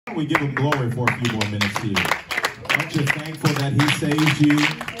We give him glory for a few more minutes here. Aren't you thankful that he saved you?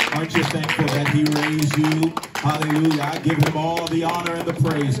 Aren't you thankful that he raised you? Hallelujah. I give him all the honor and the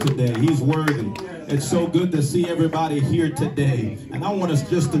praise today. He's worthy. It's so good to see everybody here today. And I want us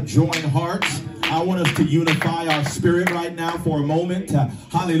just to join hearts. I want us to unify our spirit right now for a moment.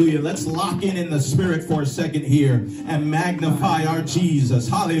 Hallelujah. Let's lock in the spirit for a second here and magnify our Jesus.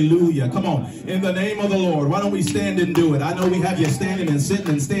 Hallelujah. Come on. In the name of the Lord. Why don't we stand and do it? I know we have you standing and sitting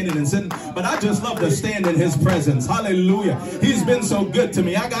and standing and sitting, but I just love to stand in his presence. Hallelujah. He's been so good to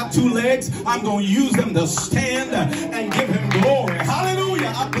me. I got two legs. I'm going to use them to stand and give him glory.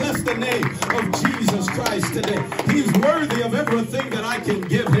 Hallelujah. I bless the name of Jesus Christ today. He's worthy of everything that I can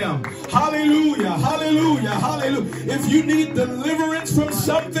give him. Hallelujah. Hallelujah, hallelujah. If you need deliverance from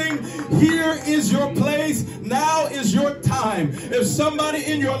something, here is your place. Now is your time. If somebody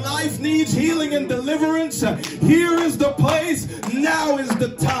in your life needs healing and deliverance, here is the place. Now is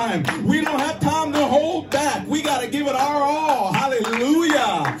the time. We don't have time to hold back. We got to give it our all.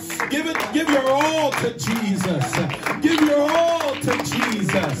 Hallelujah. Give your all to Jesus. Give your all to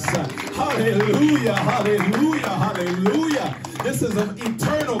Jesus. Hallelujah, hallelujah, hallelujah. This is an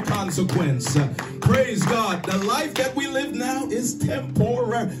eternal consequence. Praise God. The life that we live now is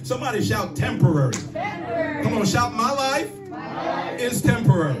temporary. Somebody shout temporary. Temporary. Come on, shout my life is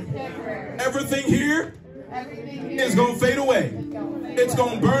temporary. Everything here is going to fade away. It's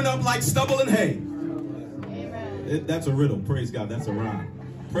going to burn up like stubble and hay. That's a riddle. Praise God. That's a rhyme.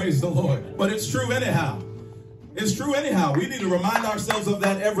 Praise the Lord. But it's true anyhow. It's true anyhow. We need to remind ourselves of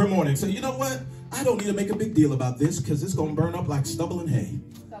that every morning. So you know what? I don't need to make a big deal about this because it's going to burn up like stubble and hay.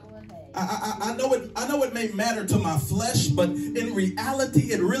 I know it may matter to my flesh, but in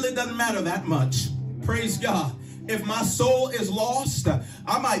reality, it really doesn't matter that much. Praise God. If my soul is lost,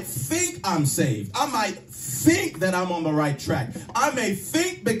 I might think I'm saved. I might think that I'm on the right track. I may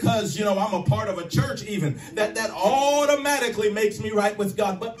think because, I'm a part of a church even, that automatically makes me right with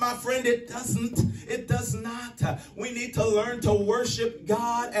God. But my friend, it doesn't. It does not. We need to learn to worship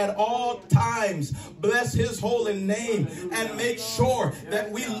God at all times. Bless his holy name and make sure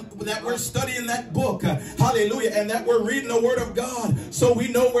that we're studying that book. Hallelujah. And that we're reading the word of God so we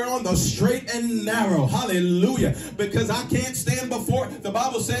know we're on the straight and narrow. Hallelujah. Because I can't stand before. The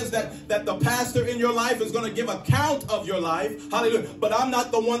Bible says that the pastor in your life is going to give account of your life. Hallelujah. But I'm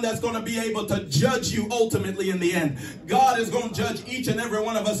not the one that's going to be able to judge you ultimately in the end. God is going to judge each and every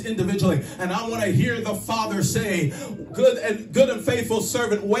one of us individually. And I want to hear the Father say, good and faithful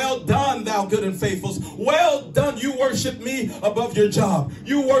servant, well done, thou good and faithful. Well done. You worship me above your job.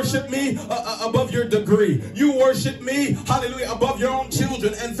 You worship me above your degree. You worship me, hallelujah, above your own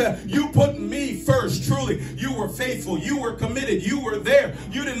children and family. You put me first. Truly, you were faithful. You were committed. You were there.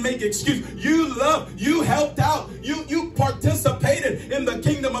 You didn't make excuse. You loved. You helped out. You participated in the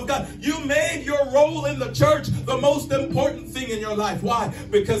kingdom of God. You made your role in the church the most important thing in your life. Why?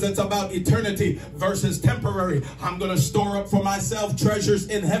 Because it's about eternity versus temporary. I'm going to store up for myself treasures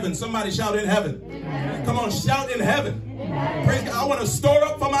in heaven. Somebody shout in heaven. Amen. Come on, shout in heaven. Praise God. I want to store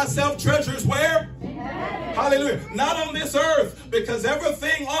up for myself treasures where? Hallelujah. Not on this earth, because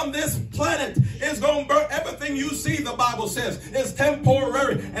everything on this planet is going to burn. Everything you see, the Bible says, is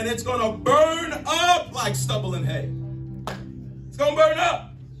temporary, and it's going to burn up like stubble and hay. It's going to burn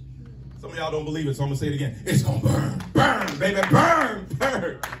up. Some of y'all don't believe it, so I'm going to say it again. It's going to burn, burn, baby, burn,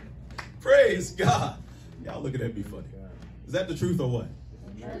 burn. Praise God. Y'all looking at me funny. Is that the truth or what?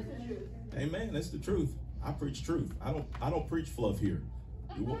 That's the truth. Amen. That's the truth. I preach truth. I don't preach fluff here.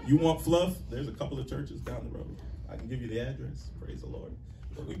 You want fluff? There's a couple of churches down the road. I can give you the address. Praise the Lord.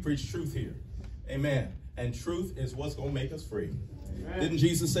 But we preach truth here. Amen. And truth is what's going to make us free. Amen. Didn't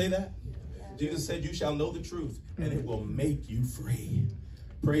Jesus say that? Jesus said, you shall know the truth, and it will make you free.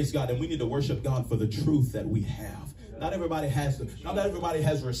 Praise God. And we need to worship God for the truth that we have. Not everybody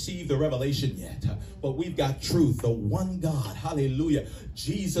has received the revelation yet, but we've got truth, the one God. Hallelujah.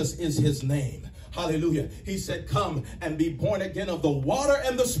 Jesus is his name. Hallelujah. He said, come and be born again of the water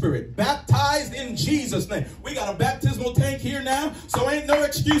and the Spirit, baptized in Jesus' name. We got a baptismal tank here now, so ain't no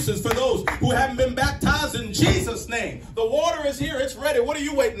excuses for those who haven't been baptized in Jesus' name. The water is here. It's ready. What are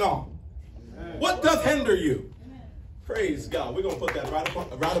you waiting on? What doth hinder you? Praise God. We're going to put that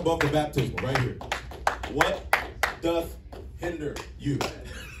right above the baptismal right here. What doth hinder you?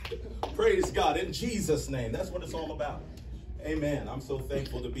 Praise God. In Jesus' name. That's what it's all about. Amen. I'm so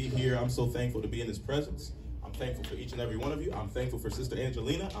thankful to be here. I'm so thankful to be in his presence. I'm thankful for each and every one of you. I'm thankful for Sister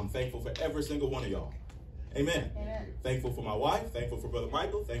Angelina. I'm thankful for every single one of y'all. Amen. Amen. Thankful for my wife. Thankful for Brother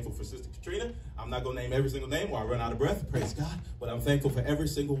Michael. Thankful for Sister Katrina. I'm not going to name every single name or I run out of breath. Praise God. But I'm thankful for every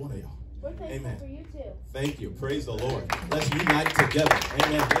single one of y'all. We're thankful Amen. for you too. Thank you. Praise the Lord. Let's unite together.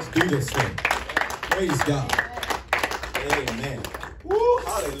 Amen. Let's do this thing. Praise God. Amen. Woo,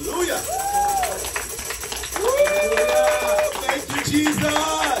 hallelujah. Woo, thank you,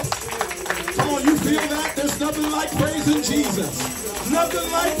 Jesus. Come on, you feel that? There's nothing like praising Jesus.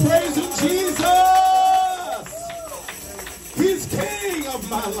 Nothing like praising Jesus. He's King of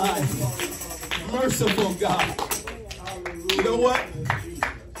my life. Merciful God. You know what?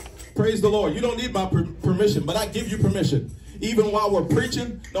 Praise the Lord. You don't need my permission, but I give you permission. Even while we're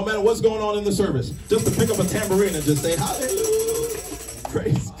preaching, no matter what's going on in the service, just to pick up a tambourine and just say, hallelujah.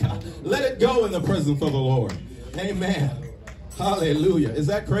 Praise God. Let it go in the presence of the Lord. Amen. Hallelujah. Is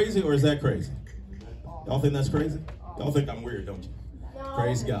that crazy or is that crazy? Y'all think that's crazy? Y'all think I'm weird, don't you? No.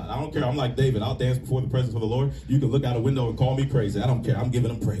 Praise God. I don't care. I'm like David. I'll dance before the presence of the Lord. You can look out a window and call me crazy. I don't care. I'm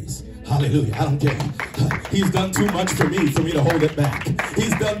giving him praise. Hallelujah. I don't care. He's done too much for me to hold it back.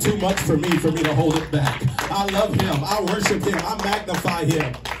 He's done too much for me to hold it back. I love him. I worship him. I magnify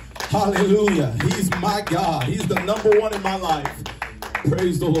him. Hallelujah. He's my God. He's the number one in my life.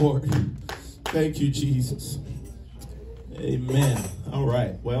 Praise the Lord. Thank you, Jesus. Amen. All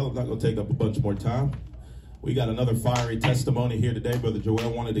right. Well, I'm not going to take up a bunch more time. We got another fiery testimony here today. Brother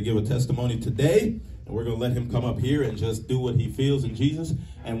Joel wanted to give a testimony today, and we're going to let him come up here and just do what he feels in Jesus.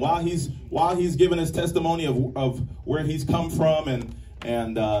 And while he's giving his testimony of where he's come from and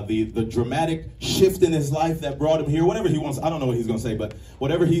the dramatic shift in his life that brought him here, whatever he wants, I don't know what he's going to say, but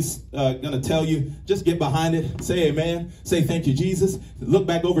whatever he's going to tell you, just get behind it. Say amen. Say thank you, Jesus. Look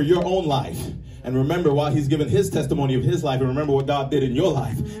back over your own life. And remember while he's giving his testimony of his life, and remember what God did in your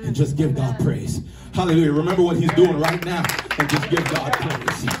life, and just give God praise. Hallelujah. Remember what he's doing right now, and just give God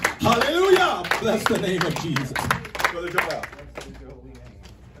praise. Hallelujah. Bless the name of Jesus. Brother Joel.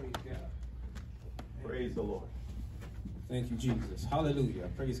 Praise the Lord. Thank you, Jesus. Hallelujah.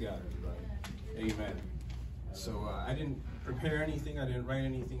 Praise God, everybody. Amen. So I didn't prepare anything. I didn't write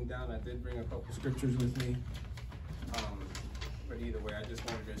anything down. I did bring a couple scriptures with me. But either way, I just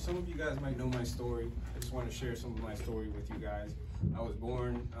wanted to, some of you guys might know my story. I just want to share some of my story with you guys. I was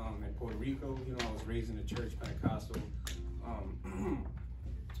born in Puerto Rico. You know, I was raised in a church, Pentecostal.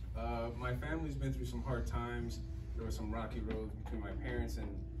 My family's been through some hard times. There were some rocky roads between my parents, and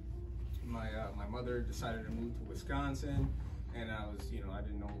my mother decided to move to Wisconsin. And I was, you know, I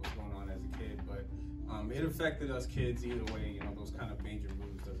didn't know what was going on as a kid, but it affected us kids either way. You know, those kind of major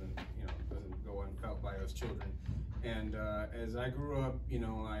moves doesn't go unfelt by us children. And as I grew up, you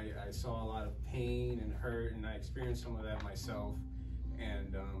know, I saw a lot of pain and hurt, and I experienced some of that myself.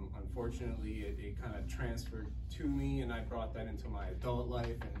 And unfortunately, it kind of transferred to me, and I brought that into my adult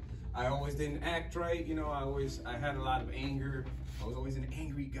life. And I always didn't act right, you know. I had a lot of anger. I was always an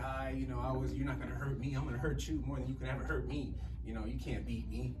angry guy, you know. You're not gonna hurt me. I'm gonna hurt you more than you can ever hurt me. You know, you can't beat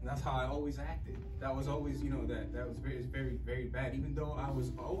me. And that's how I always acted. That was always, you know, that was very, very, very bad. Even though I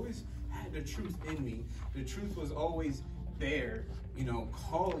was always had the truth in me, the truth was always there, you know,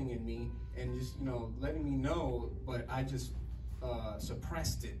 calling in me and just, you know, letting me know, but I just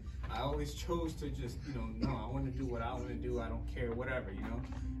suppressed it. I always chose to just, you know, no, I want to do what I want to do. I don't care, whatever, you know.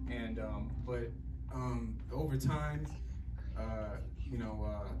 And but over time, you know,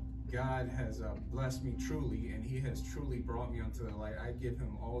 God has blessed me truly, and he has truly brought me onto the light. I give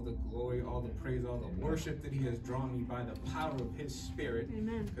him all the glory, all the praise, all the worship that he has drawn me by the power of his spirit.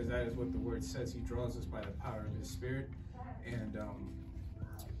 Amen. Because that is what the word says. He draws us by the power of his spirit. And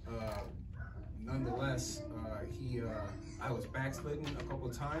nonetheless, I was backslidden a couple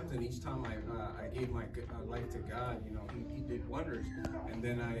of times, and each time I gave my life to God, you know, he did wonders. And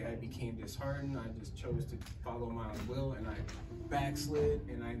then I became disheartened. I just chose to follow my own will, and I backslid,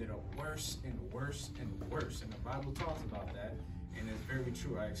 and I ended up worse and worse and worse. And the Bible talks about that, and it's very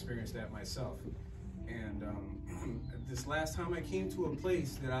true. I experienced that myself. And this last time I came to a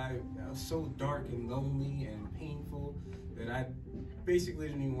place that I was so dark and lonely and painful that I basically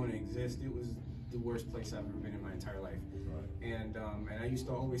didn't even want to exist. It was the worst place I've ever been in my entire life. Right. And I used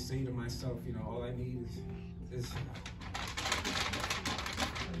to always say to myself, you know, all I need is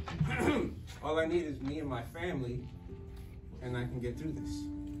all I need is me and my family, and I can get through this.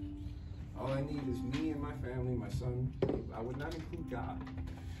 All I need is me and my family, my son. I would not include God,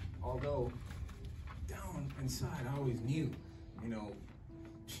 although down inside I always knew, you know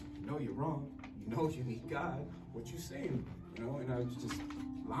you're wrong. You know you need God. What you saying? You know, and I was just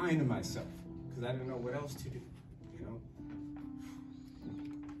lying to myself because I didn't know what else to do. You know.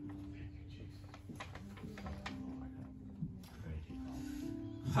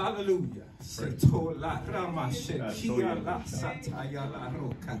 Hallelujah.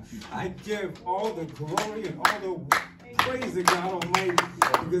 I give all the glory and all the Praise the God Almighty,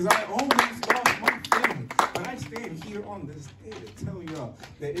 because I almost lost my family. But I stand here on this day to tell y'all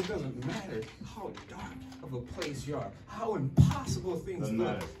that it doesn't matter how dark of a place you are, how impossible things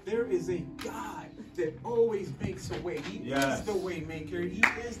look. There is a God that always makes a way. He is the way maker. He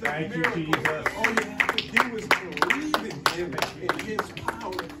is the miracle. All you have to do is believe in him and his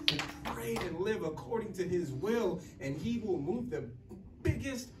power and pray and live according to his will, and he will move the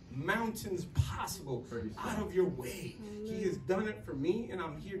biggest mountains possible out of your way. He has done it for me, and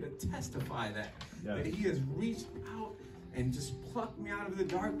I'm here to testify that he has reached out and just plucked me out of the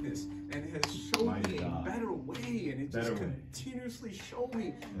darkness and has showed me a better way, and it just continuously shows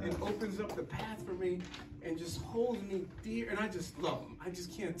me and opens up the path for me and just holds me dear, and I just love him. I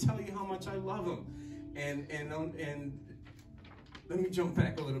just can't tell you how much I love him. And let me jump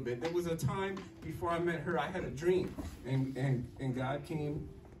back a little bit. There was a time before I met her, I had a dream, and God came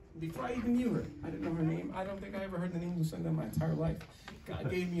before I even knew her. I didn't know her name. I don't think I ever heard the name Lucinda in my entire life. God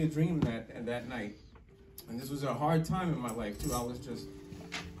gave me a dream that night. And this was a hard time in my life too. I was just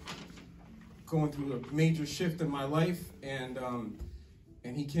going through a major shift in my life, and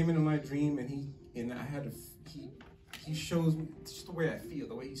he came into my dream, and he shows me just the way I feel,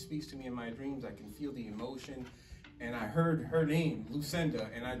 the way he speaks to me in my dreams. I can feel the emotion, and I heard her name, Lucinda,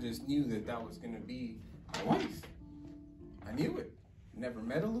 and I just knew that was going to be my wife. I knew it. Never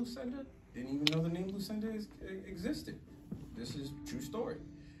met a Lucinda. Didn't even know the name Lucinda existed. This is a true story.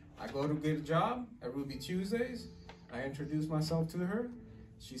 I go to get a job at Ruby Tuesdays. I introduce myself to her.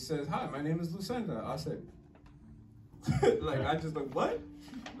 She says, "Hi, my name is Lucinda." I said, I just like, what?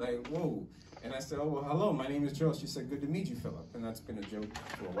 Like, whoa. And I said, "Oh, well, hello, my name is Joe." She said, "Good to meet you, Philip." And that's been a joke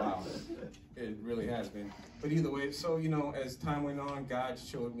for a while. It really has been. But either way, so, as time went on, God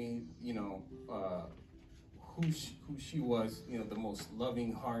showed me, who she was, the most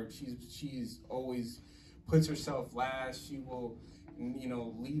loving heart. She's always puts herself last. She will,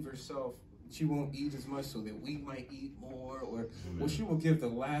 leave herself. She won't eat as much so that we might eat more, or well, she will give the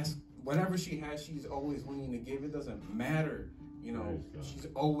last, whatever she has, she's always willing to give. It doesn't matter, she's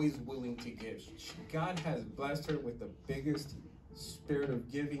always willing to give. God has blessed her with the biggest spirit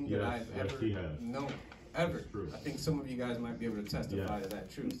of giving that I've ever known, ever. I think some of you guys might be able to testify to that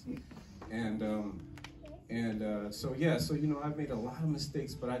truth. So I've made a lot of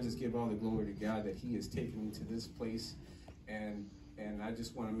mistakes, but I just give all the glory to God that he has taken me to this place, and I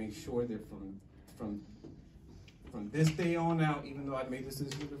just want to make sure that from this day on out, even though I made this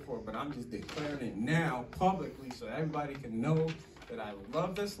decision before, but I'm just declaring it now publicly so everybody can know that I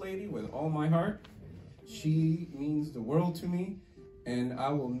love this lady with all my heart. She means the world to me, and I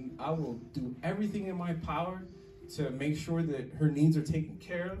will do everything in my power to make sure that her needs are taken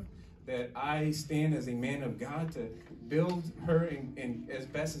care of, that I stand as a man of God to build her and as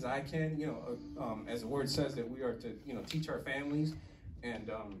best as I can, as the word says that we are to, teach our families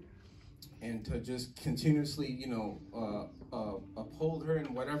and to just continuously, uphold her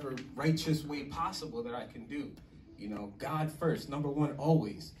in whatever righteous way possible that I can do. God first, number one,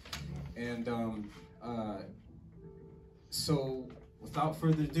 always. And so without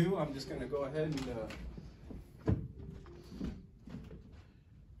further ado, I'm just going to go ahead and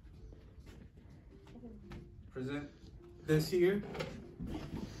present this here.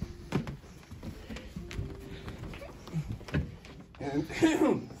 And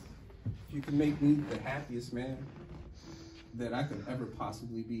you can make me the happiest man that I could ever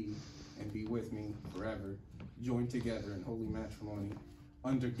possibly be, and be with me forever, joined together in holy matrimony,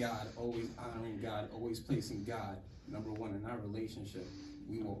 under God, always honoring God, always placing God number one in our relationship.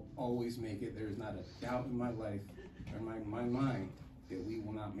 We will always make it. There is not a doubt in my life or my mind that we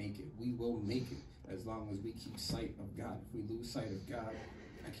will not make it. We will make it as long as we keep sight of God. If we lose sight of God,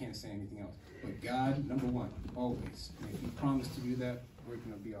 I can't say anything else. But God, number one, always. And if you promise to do that, we're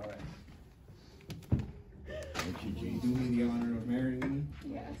going to be all right. Thank you, Jesus. Do me the honor of marrying me?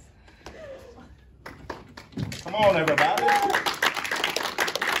 Yes. Come on, everybody.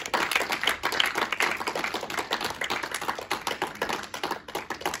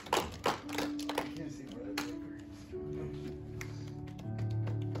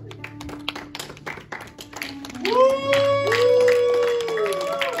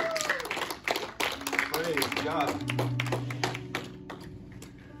 Praise God.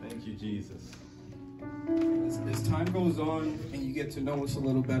 Thank you, Jesus. As time goes on and you get to know us a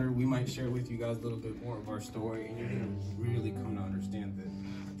little better, we might share with you guys a little bit more of our story, and you're going to really come to understand that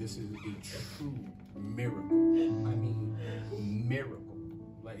this is a true miracle. I mean, miracle.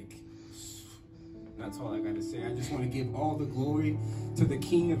 Like, That's all I got to say. I just want to give all the glory to the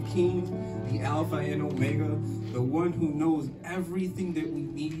King of Kings, the Alpha and Omega, the one who knows everything that we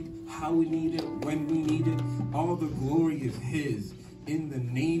need, how we need it, when we need it. All the glory is his. In the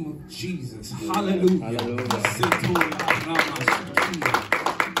name of Jesus. Hallelujah. Hallelujah.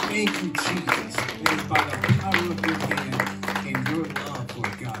 Thank you, Jesus.